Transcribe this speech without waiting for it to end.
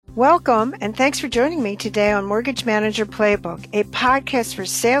Welcome, and thanks for joining me today on Mortgage Manager Playbook, a podcast for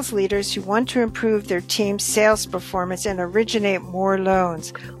sales leaders who want to improve their team's sales performance and originate more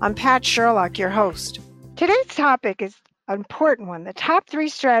loans. I'm Pat Sherlock, your host. Today's topic is an important one, the top 3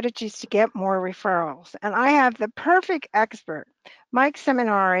 strategies to get more referrals. And I have the perfect expert, Mike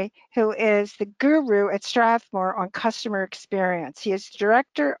Seminari, who is the guru at STRATMOR on customer experience. He is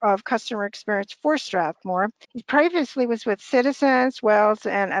Director of Customer Experience for STRATMOR. He previously was with Citizens, Wells,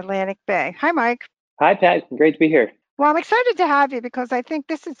 and Atlantic Bay. Hi, Mike. Hi, Pat. Great to be here. Well, I'm excited to have you because I think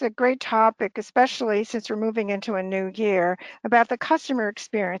this is a great topic, especially since we're moving into a new year, about the customer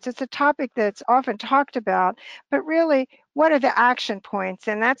experience. It's a topic that's often talked about, but really, what are the action points?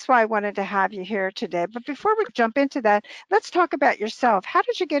 And that's why I wanted to have you here today. But before we jump into that, let's talk about yourself. How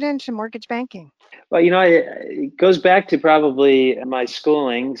did you get into mortgage banking? Well, it goes back to probably my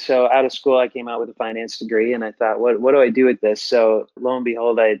schooling. So out of school, I came out with a finance degree, and I thought, what do I do with this? So lo and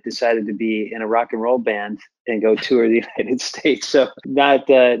behold, I decided to be in a rock and roll band and go tour the United States. So not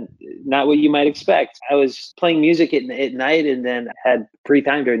what you might expect. I was playing music at night and then had free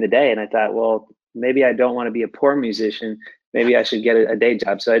time during the day, and I thought, well, maybe I don't want to be a poor musician. Maybe I should get a day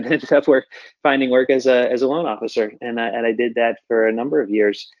job. So I ended up finding work as a loan officer, and I did that for a number of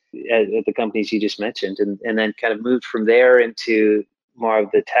years at the companies you just mentioned, and then kind of moved from there into more of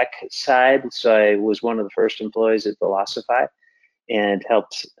the tech side. So I was one of the first employees at Velocify and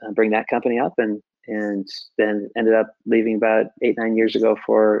helped bring that company up, and then ended up leaving about 8-9 years ago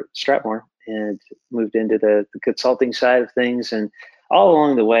for STRATMOR and moved into the consulting side of things. And all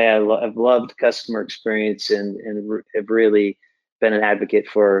along the way, I've loved customer experience and have really been an advocate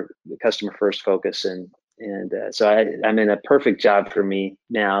for the customer first focus. So I'm in a perfect job for me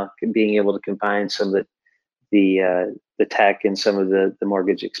now, being able to combine some of the tech and some of the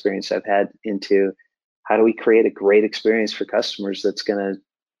mortgage experience I've had into how do we create a great experience for customers that's going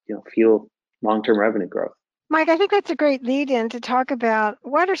to fuel long-term revenue growth. Mike, I think that's a great lead-in to talk about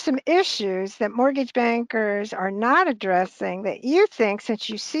what are some issues that mortgage bankers are not addressing that you think, since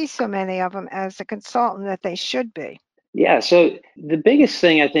you see so many of them as a consultant, that they should be. Yeah, so the biggest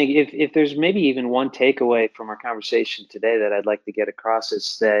thing I think, if there's maybe even one takeaway from our conversation today that I'd like to get across,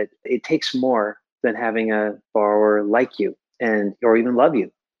 is that it takes more than having a borrower like you or even love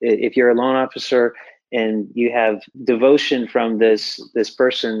you. If you're a loan officer and you have devotion from this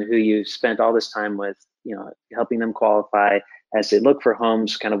person who you spent all this time with, helping them qualify as they look for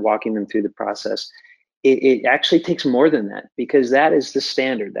homes, kind of walking them through the process. It actually takes more than that, because that is the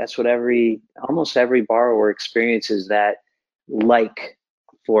standard. That's what almost every borrower experiences, that like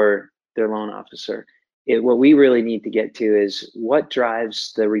for their loan officer. What we really need to get to is what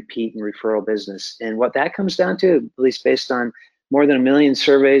drives the repeat and referral business. And what that comes down to, at least based on more than 1 million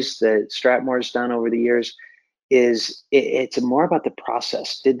surveys that STRATMOR has done over the years, is it's more about the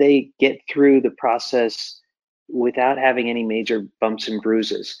process. Did they get through the process without having any major bumps and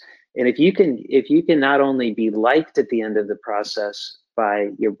bruises? And if you can not only be liked at the end of the process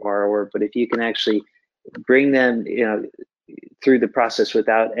by your borrower, but if you can actually bring them, through the process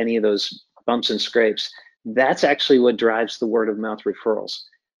without any of those bumps and scrapes, that's actually what drives the word of mouth referrals.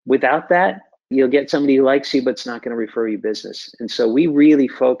 Without that, you'll get somebody who likes you, but it's not going to refer you business. And so we really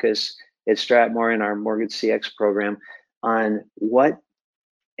focus at STRATMOR in our Mortgage CX program on what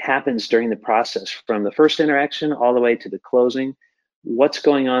happens during the process, from the first interaction all the way to the closing. What's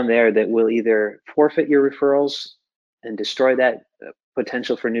going on there that will either forfeit your referrals and destroy that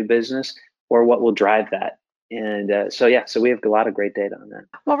potential for new business, or what will drive that? And so we have a lot of great data on that.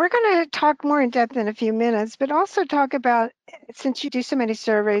 Well, we're going to talk more in depth in a few minutes, but also talk about, since you do so many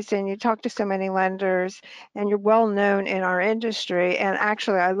surveys and you talk to so many lenders and you're well known in our industry, and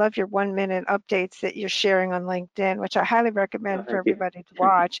actually I love your 1-minute updates that you're sharing on LinkedIn, which I highly recommend for everybody to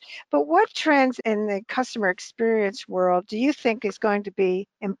watch. But what trends in the customer experience world do you think is going to be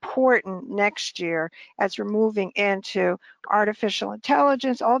important next year as we're moving into artificial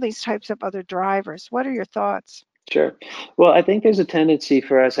intelligence, all these types of other drivers? What are your thoughts? Sure. Well, I think there's a tendency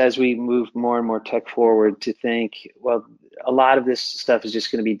for us, as we move more and more tech forward, to think, well, a lot of this stuff is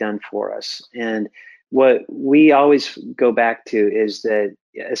just going to be done for us. And what we always go back to is that,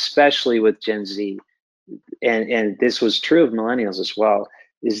 especially with Gen Z, and this was true of millennials as well,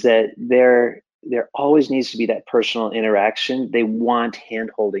 is that there always needs to be that personal interaction. They want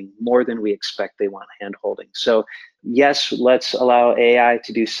hand-holding more than we expect they want hand-holding. So yes, let's allow AI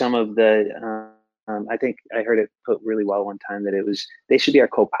to do some of the I think I heard it put really well one time, that they should be our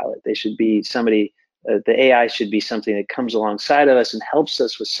co-pilot. They should be somebody, the AI should be something that comes alongside of us and helps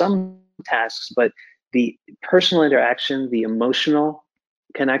us with some tasks, but the personal interaction, the emotional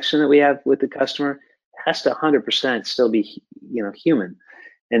connection that we have with the customer has to 100% still be, human.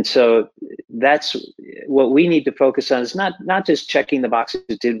 And so that's what we need to focus on, is not just checking the boxes,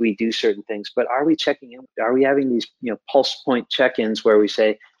 did we do certain things, but are we checking in? Are we having these pulse point check-ins where we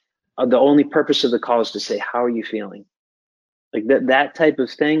say, the only purpose of the call is to say, how are you feeling? Like that type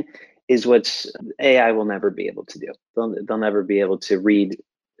of thing is what's AI will never be able to do. They'll never be able to read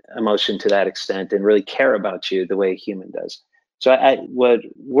emotion to that extent and really care about you the way a human does. So what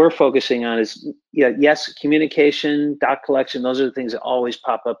we're focusing on is, yes, communication, dot collection. Those are the things that always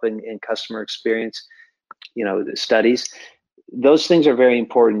pop up in customer experience, the studies. Those things are very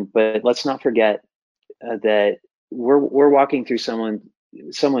important, but let's not forget that we're walking through someone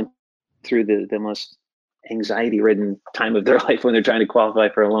through the most anxiety-ridden time of their life when they're trying to qualify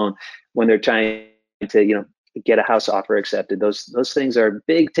for a loan, when they're trying to get a house offer accepted. Those things are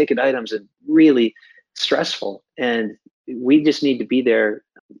big ticket items and really stressful, and we just need to be there.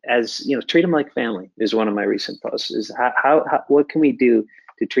 As treat them like family is one of my recent posts. Is how what can we do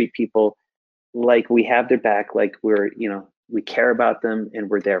to treat people like we have their back, like we care about them and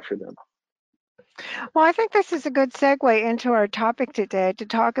we're there for them. Well, I think this is a good segue into our topic today to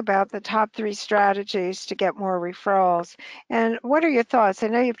talk about the top 3 strategies to get more referrals. And what are your thoughts? I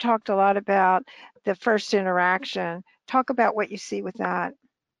know you've talked a lot about the first interaction. Talk about what you see with that.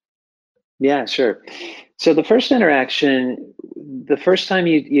 Yeah, sure. So the first interaction, the first time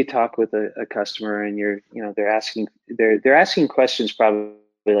you talk with a customer and they're asking questions, probably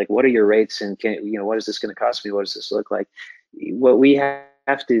like, what are your rates, and what is this going to cost me? What does this look like? What we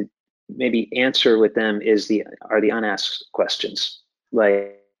have to maybe answer with them are the unasked questions.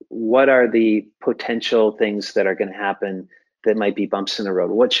 Like, what are the potential things that are going to happen that might be bumps in the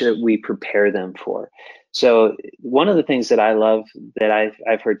road? What should we prepare them for? So one of the things that I love, that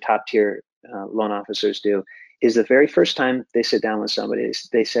I've heard top tier loan officers do, is the very first time they sit down with somebody,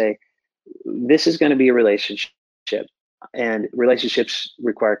 they say, this is going to be a relationship, and relationships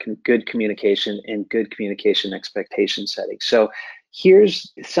require good communication and good communication expectation setting. So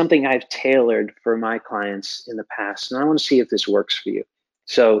here's something I've tailored for my clients in the past, and I want to see if this works for you.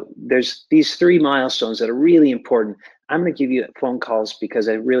 So there's these 3 milestones that are really important. I'm going to give you phone calls because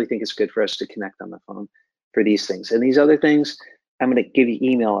I really think it's good for us to connect on the phone for these things. And these other things, I'm going to give you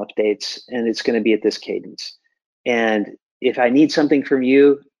email updates, and it's going to be at this cadence. And if I need something from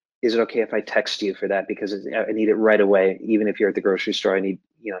you, is it okay if I text you for that? Because I need it right away. Even if you're at the grocery store, I need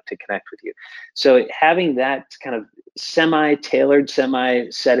to connect with you. So having that kind of semi-tailored,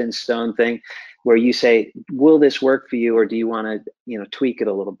 semi-set in stone thing, where you say, will this work for you, or do you want to tweak it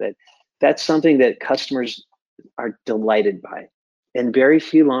a little bit? That's something that customers are delighted by, and very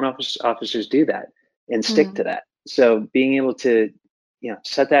few loan officers do that and stick to that. So being able to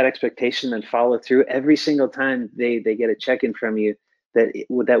set that expectation and follow through every single time they get a check-in from you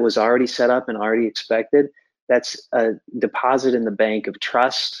that was already set up and already expected, that's a deposit in the bank of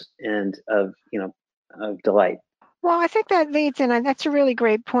trust and of delight. Well, I think that leads in, and that's a really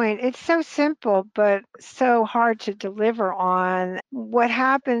great point. It's so simple, but so hard to deliver on. What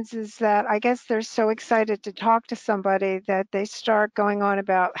happens is that I guess they're so excited to talk to somebody that they start going on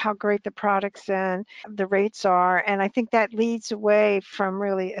about how great the products and the rates are. And I think that leads away from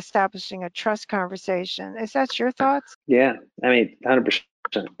really establishing a trust conversation. Is that your thoughts? Yeah, I mean, 100%.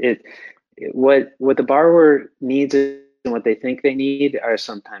 What the borrower needs and what they think they need are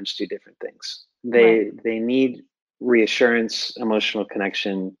sometimes two different things. Right. They need reassurance, emotional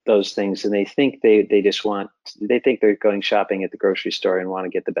connection, those things, and they think they think they're going shopping at the grocery store and want to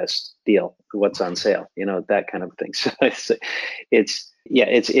get the best deal, what's on sale, that kind of thing. So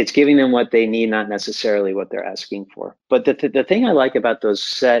it's giving them what they need, not necessarily what they're asking for. But the thing I like about those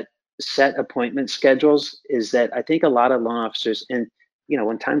set appointment schedules is that I think a lot of loan officers, and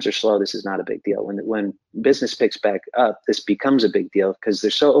when times are slow, this is not a big deal. When business picks back up, this becomes a big deal because they're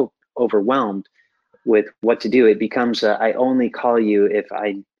so overwhelmed with what to do. It becomes I only call you if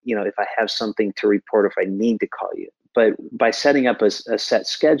I have something to report, if I need to call you. But by setting up a set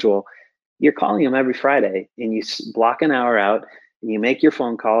schedule, you're calling them every Friday, and you block an hour out, and you make your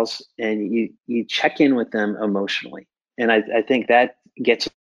phone calls, and you check in with them emotionally. And I think that gets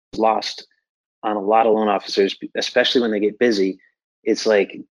lost on a lot of loan officers, especially when they get busy. It's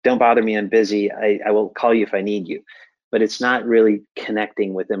like, don't bother me, I'm busy. I will call you if I need you. But it's not really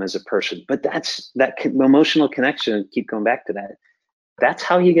connecting with them as a person. But that's that emotional connection. Keep going back to that. That's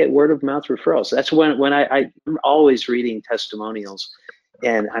how you get word of mouth referrals. That's when I'm always reading testimonials,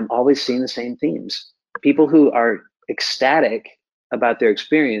 and I'm always seeing the same themes. People who are ecstatic about their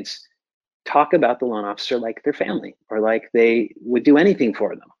experience talk about the loan officer like their family, or like they would do anything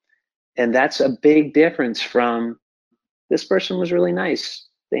for them. And that's a big difference from, this person was really nice.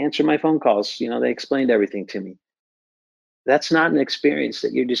 They answered my phone calls. They explained everything to me. that's not an experience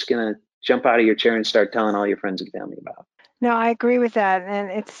that you're just going to jump out of your chair and start telling all your friends and family about. No, I agree with that. And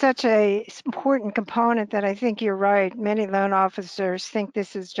it's such a important component that I think you're right. Many loan officers think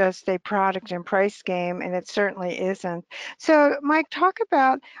this is just a product and price game, and it certainly isn't. So, Mike, talk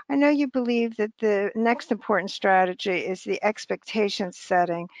about, I know you believe that the next important strategy is the expectation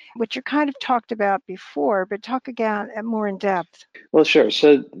setting, which you kind of talked about before, but talk again more in depth. Well, sure.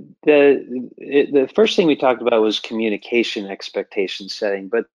 So the first thing we talked about was communication expectation setting,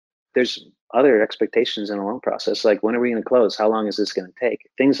 but there's other expectations in a loan process, like when are we going to close? How long is this going to take?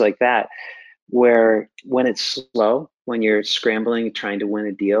 Things like that, where when it's slow, when you're scrambling, trying to win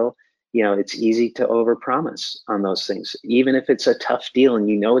a deal, it's easy to overpromise on those things. Even if it's a tough deal and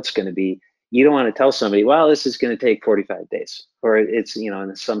it's going to be, you don't want to tell somebody, well, this is going to take 45 days, or it's,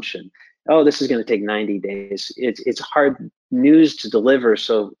 an assumption. Oh, this is going to take 90 days. It's hard news to deliver,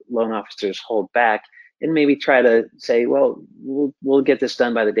 so loan officers hold back and maybe try to say, well, we'll get this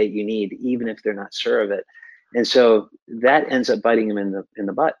done by the date you need, even if they're not sure of it. And so that ends up biting them in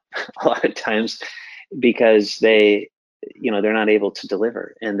the butt a lot of times, because they're not able to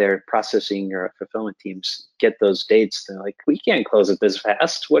deliver, and their processing or fulfillment teams get those dates. They're like, we can't close it this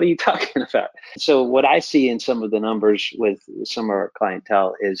fast. What are you talking about? So what I see in some of the numbers with some of our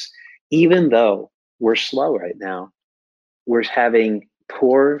clientele is, even though we're slow right now, we're having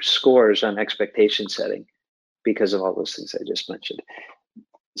poor scores on expectation setting because of all those things I just mentioned.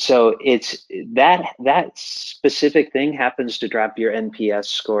 So it's that specific thing happens to drop your NPS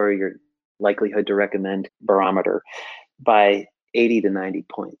score, your likelihood to recommend barometer, by 80 to 90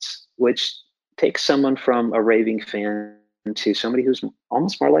 points, which takes someone from a raving fan to somebody who's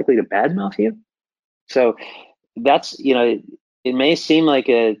almost more likely to badmouth you. So that's, it may seem like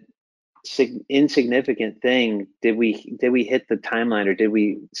a insignificant thing. Did we hit the timeline, or did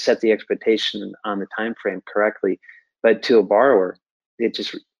we set the expectation on the time frame correctly? But to a borrower,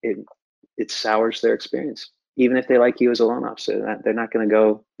 it sours their experience. Even if they like you as a loan officer, they're not going to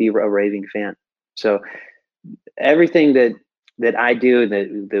go be a raving fan. So everything that I do,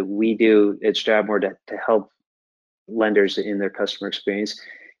 that we do at STRATMOR to help lenders in their customer experience,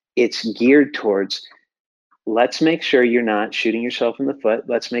 it's geared towards, let's make sure you're not shooting yourself in the foot.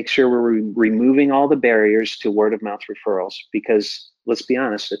 Let's make sure we're removing all the barriers to word of mouth referrals, because let's be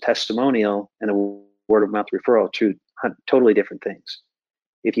honest, a testimonial and a word of mouth referral are totally different things.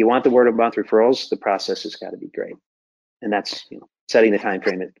 If you want the word of mouth referrals, the process has got to be great. And that's, setting the time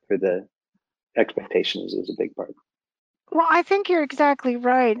frame for the expectations is a big part. Well, I think you're exactly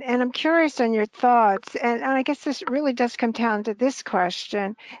right. And I'm curious on your thoughts. And I guess this really does come down to this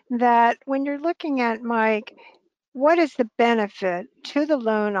question, that when you're looking at, Mike, what is the benefit to the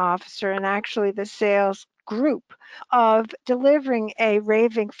loan officer and actually the sales group of delivering a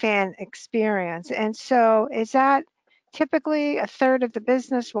raving fan experience? And so is that typically a third of the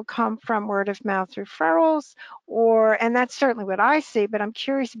business will come from word of mouth referrals, and that's certainly what I see, but I'm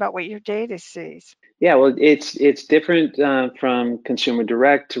curious about what your data sees. Yeah, well, it's different from consumer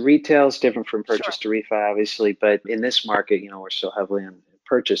direct to retail. It's different from Sure. purchase to refi, obviously. But in this market, we're so heavily on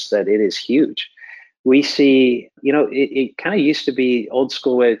purchase that it is huge. We see, it kind of used to be old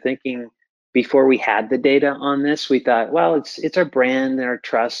school way of thinking. Before we had the data on this, we thought, well, it's our brand and our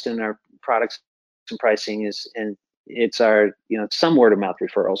trust and our products and pricing and it's our, some word of mouth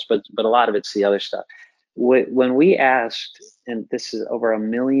referrals, but a lot of it's the other stuff. When we asked, and this is over 1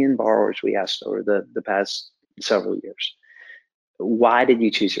 million borrowers we asked over the past several years, why did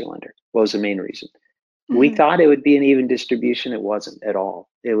you choose your lender? What was the main reason? We thought it would be an even distribution. It wasn't at all.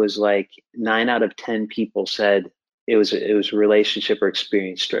 It was like 9 out of 10 people said it was relationship or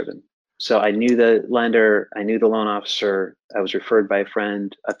experience driven. So I knew the lender, I knew the loan officer, I was referred by a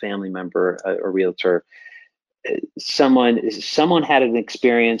friend, a family member, a realtor. Someone had an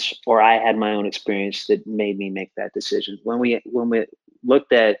experience, or I had my own experience that made me make that decision. When we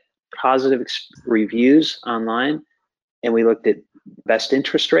looked at positive reviews online, and we looked at best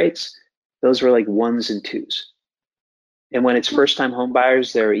interest rates, those were like 1s and 2s. And when it's first time home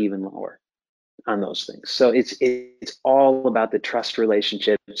buyers, they're even lower on those things. So it's all about the trust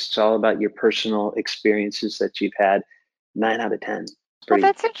relationships. It's all about your personal experiences that you've had. 9 out of 10. Well,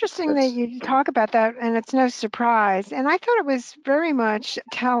 that's interesting that you talk about that, and it's no surprise. And I thought it was very much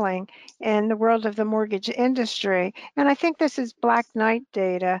telling in the world of the mortgage industry. And I think this is Black Knight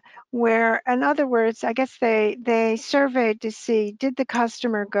data, where, in other words, I guess they surveyed to see, did the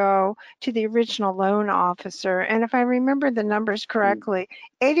customer go to the original loan officer? And if I remember the numbers correctly,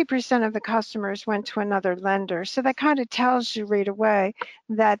 80% of the customers went to another lender. So that kind of tells you right away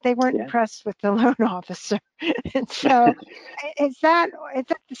that they weren't impressed with the loan officer. And so is that is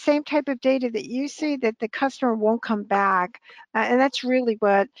that the same type of data that you see, that the customer won't come back? And that's really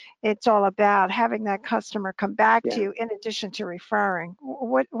what it's all about, having that customer come back to Yeah. you in addition to referring.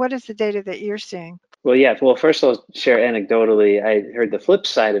 What is the data that you're seeing? Well, yeah. Well, first I'll share anecdotally. I heard the flip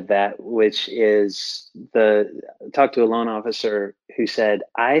side of that, which is talked to a loan officer who said,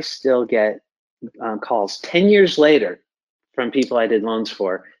 I still get calls 10 years later from people I did loans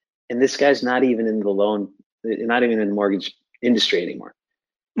for, and this guy's not even in not even in the mortgage industry anymore.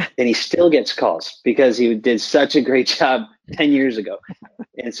 And he still gets calls because he did such a great job 10 years ago.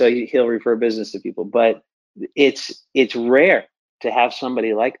 And so he'll refer business to people. But it's rare to have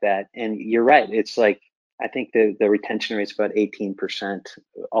somebody like that. And you're right. It's like, I think the retention rate's about 18%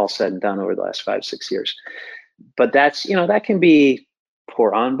 all said and done over the last 5-6 years. But that's, that can be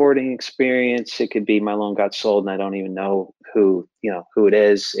poor onboarding experience. It could be my loan got sold and I don't even know who it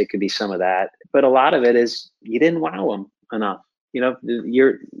is. It could be some of that. But a lot of it is you didn't wow them enough.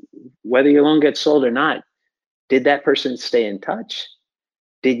 Whether your loan gets sold or not, did that person stay in touch?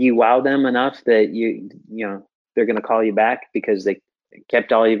 Did you wow them enough that they're going to call you back because they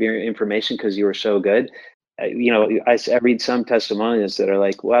kept all of your information because you were so good? I read some testimonials that are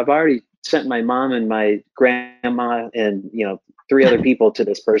like, well, I've already sent my mom and my grandma and 3 other people to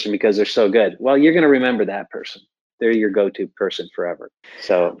this person because they're so good. Well, you're going to remember that person. They're your go-to person forever.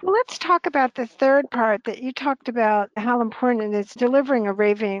 So Well, let's talk about the third part that you talked about, how important it is delivering a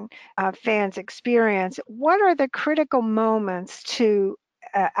raving fan's experience. What are the critical moments to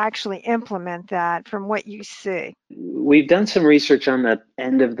actually implement that from what you see? we've done some research on the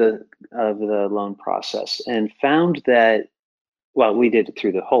end of the loan process and found that, well, we did it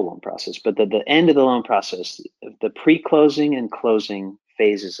through the whole loan process, but the end of the loan process, the pre-closing and closing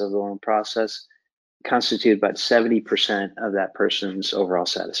phases of the loan process constitute about 70% of that person's overall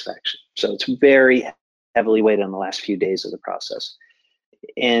satisfaction. So it's very heavily weighted on the last few days of the process.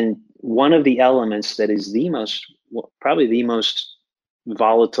 And one of the elements that is probably the most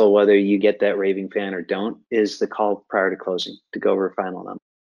volatile, whether you get that raving fan or don't, is the call prior to closing to go over final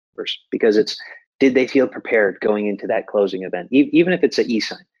numbers, because did they feel prepared going into that closing event? Even if it's an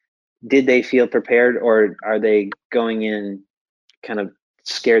e-sign, did they feel prepared, or are they going in kind of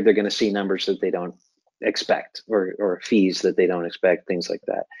scared they're going to see numbers that they don't expect, or fees that they don't expect, things like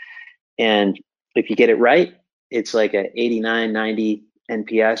that? And if you get it right, it's like a 89, 90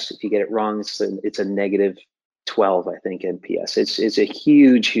 NPS. If you get it wrong, it's a negative 12, I think, NPS. It's a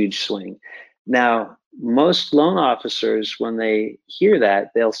huge swing. Now, most loan officers, when they hear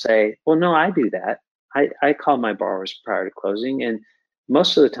that, they'll say, well, no, I do that. I call my borrowers prior to closing, and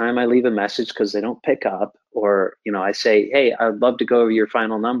most of the time I leave a message because they don't pick up, or I say, hey, I'd love to go over your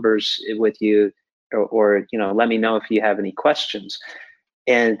final numbers with you, or let me know if you have any questions.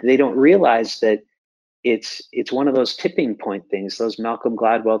 And they don't realize that it's one of those tipping point things, those Malcolm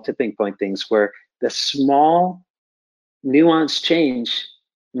Gladwell tipping point things, where the small nuanced change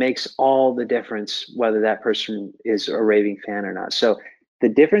makes all the difference, whether that person is a raving fan or not. So the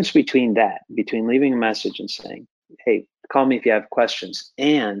difference between leaving a message and saying, hey, call me if you have questions,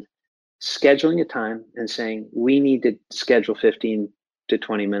 and scheduling a time and saying, we need to schedule 15 to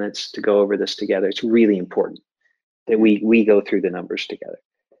 20 minutes to go over this together. It's really important that we go through the numbers together.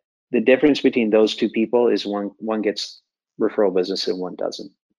 The difference between those two people is one gets referral business and one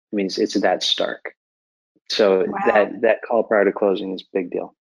doesn't. I mean, it's that stark. So Wow. that call prior to closing is a big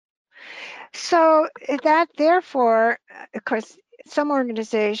deal. So that, therefore, of course, some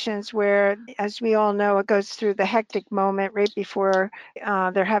organizations where, as we all know, it goes through the hectic moment right before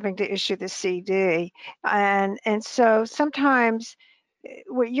they're having to issue the CD, and so sometimes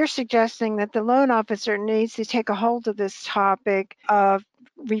what you're suggesting, that the loan officer needs to take a hold of this topic of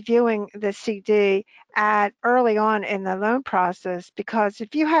reviewing the CD at early on in the loan process, because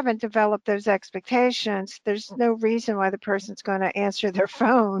if you haven't developed those expectations, there's no reason why the person's going to answer their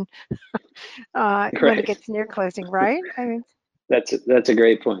phone when it Right. gets near closing, right? I mean, That's a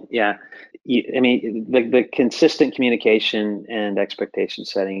great point. Yeah. I mean, the consistent communication and expectation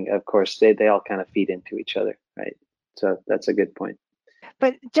setting, of course, they all kind of feed into each other, right? So that's a good point.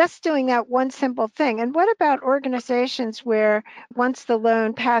 but just doing that one simple thing. And what about organizations where once the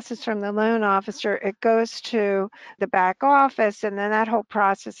loan passes from the loan officer, it goes to the back office, and then that whole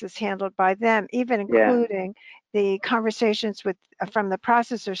process is handled by them, even Yeah. including the conversations from the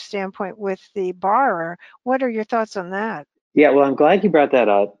processor standpoint with the borrower? What are your thoughts on that? Yeah, well, I'm glad you brought that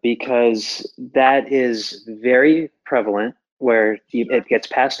up, because that is very prevalent, where it gets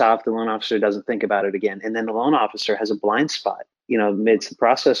passed off, the loan officer doesn't think about it again, and then the loan officer has a blind spot. It's the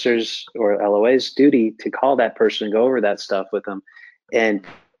processor's or LOA's duty to call that person and go over that stuff with them. And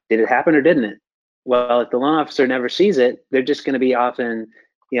did it happen or didn't it? Well, if the loan officer never sees it, they're just going to be off in,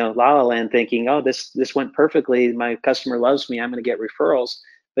 la la land thinking, oh, this went perfectly. My customer loves me. I'm going to get referrals.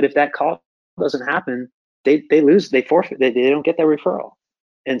 But if that call doesn't happen, they lose, they forfeit, they don't get their referral.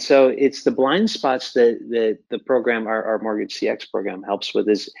 And so it's the blind spots that the program, our Mortgage CX program helps with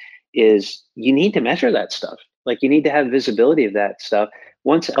is you need to measure that stuff. Like you need to have visibility of that stuff.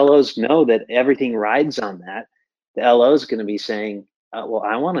 Once LOs know that everything rides on that, the LO is going to be saying, well,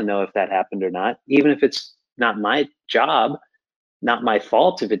 I want to know if that happened or not, even if it's not my job, not my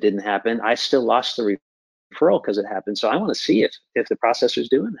fault if it didn't happen. I still lost the referral because it happened. So I want to see if the processor's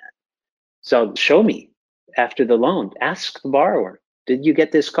doing that. So show me after the loan. Ask the borrower, did you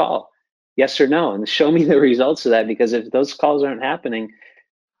get this call? Yes or no? And show me the results of that, because if those calls aren't happening,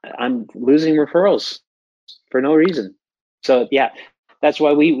 I'm losing referrals for no reason. So yeah, that's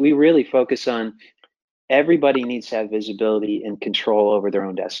why we really focus on everybody needs to have visibility and control over their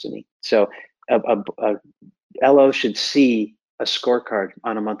own destiny. So a LO should see a scorecard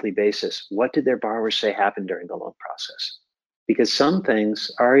on a monthly basis. What did their borrowers say happened during the loan process? Because some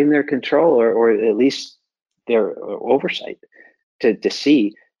things are in their control, or at least their oversight to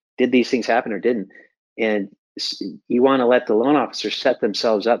see, did these things happen or didn't? And you want to let the loan officer set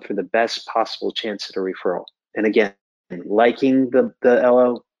themselves up for the best possible chance at a referral. And again, liking the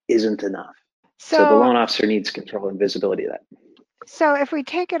LO isn't enough. So the So, loan officer needs control and visibility of that. so if we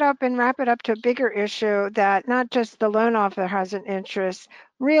take it up and wrap it up to a bigger issue that not just the loan officer has an interest,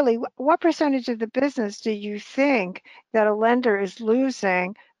 really, what percentage of the business do you think that a lender is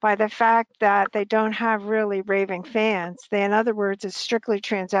losing by the fact that they don't have really raving fans? They, in other words, it's strictly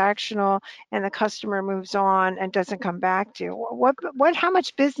transactional and the customer moves on and doesn't come back to you. How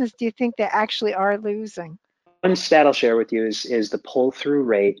much business do you think they actually are losing? One stat I'll share with you is the pull-through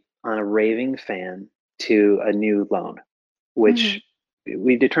rate on a raving fan to a new loan, Mm-hmm. which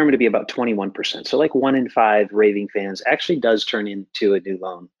we've determined to be about 21%. So like 1 in 5 raving fans actually does turn into a new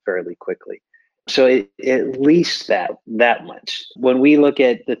loan fairly quickly. So at least that much. When we look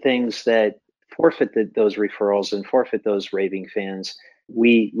at the things that forfeit those referrals and forfeit those raving fans,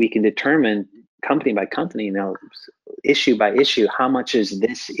 we can determine company by company, issue by issue, how much is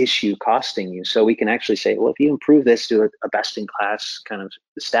this issue costing you? So we can actually say, well, if you improve this to a best in class kind of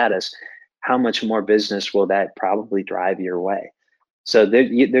status, how much more business will that probably drive your way? So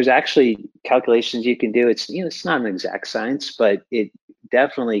there's actually calculations you can do. It's not an exact science, but it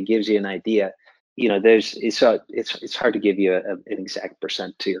definitely gives you an idea. It's hard to give you an exact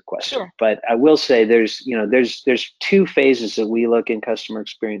percent to your question, Sure. but I will say there's 2 phases that we look in customer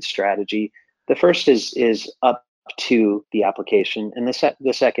experience strategy. The first is up to the application, and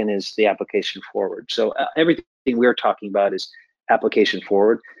the second is the application forward. So everything we're talking about is application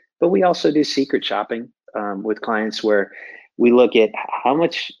forward, but we also do secret shopping with clients where we look at how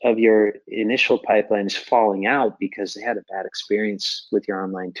much of your initial pipeline is falling out because they had a bad experience with your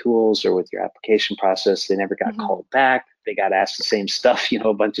online tools or with your application process. They never got Mm-hmm. called back. They got asked the same stuff,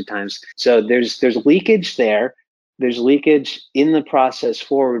 a bunch of times. So there's leakage there. There's leakage in the process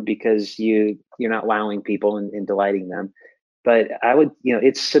forward because you're not wowing people and delighting them. But I would,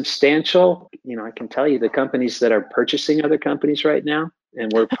 it's substantial. I can tell you the companies that are purchasing other companies right now,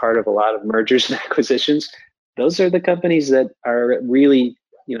 and we're part of a lot of mergers and acquisitions, those are the companies that are really,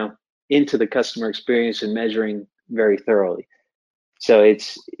 into the customer experience and measuring very thoroughly. So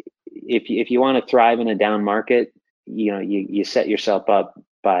it's if you want to thrive in a down market, you set yourself up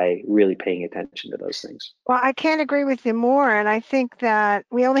by really paying attention to those things. Well, I can't agree with you more. And I think that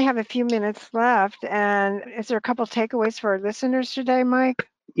we only have a few minutes left. And is there a couple takeaways for our listeners today, Mike?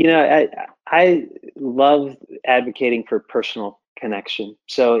 I love advocating for personal connection.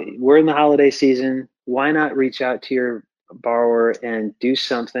 So we're in the holiday season. Why not reach out to your borrower and do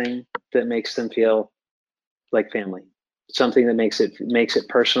something that makes them feel like family? Something that makes it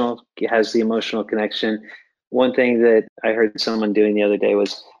personal, has the emotional connection. One thing that I heard someone doing the other day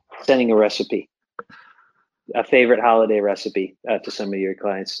was sending a recipe, a favorite holiday recipe to some of your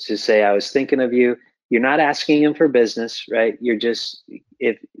clients to say, I was thinking of you. You're not asking them for business, right? You're just,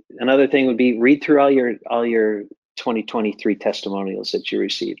 if another thing would be read through all your 2023 testimonials that you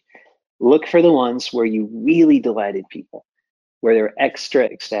received. Look for the ones where you really delighted people, where they're extra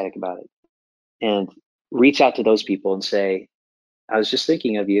ecstatic about it, and reach out to those people and say, I was just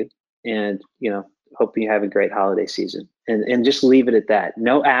thinking of you, and hope you have a great holiday season, and just leave it at that.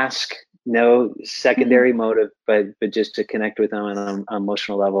 No ask, no Mhm. secondary motive, but just to connect with them on an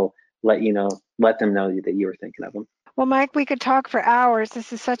emotional level, let them know that you were thinking of them. Well, Mike, we could talk for hours.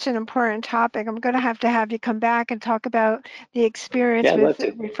 This is such an important topic. I'm going to have you come back and talk about the experience Yeah, I'd with love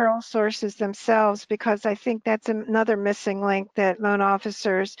to. referral sources themselves, because I think that's another missing link that loan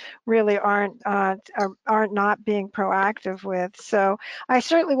officers really aren't not being proactive with. So I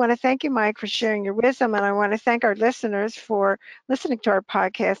certainly want to thank you, Mike, for sharing your wisdom, and I want to thank our listeners for listening to our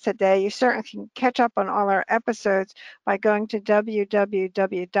podcast today. You certainly can catch up on all our episodes by going to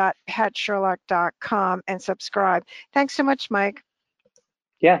www.patsherlock.com and subscribe. Thanks so much, Mike.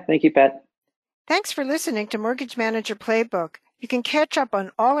 Yeah, thank you, Pat. Thanks for listening to Mortgage Manager Playbook. You can catch up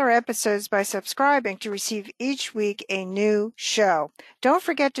on all our episodes by subscribing to receive each week a new show. Don't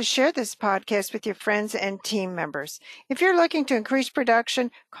forget to share this podcast with your friends and team members. If you're looking to increase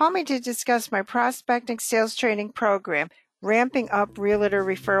production, call me to discuss my prospecting sales training program, Ramping Up Realtor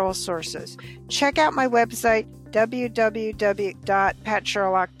Referral Sources. Check out my website,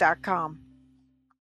 www.patsherlock.com.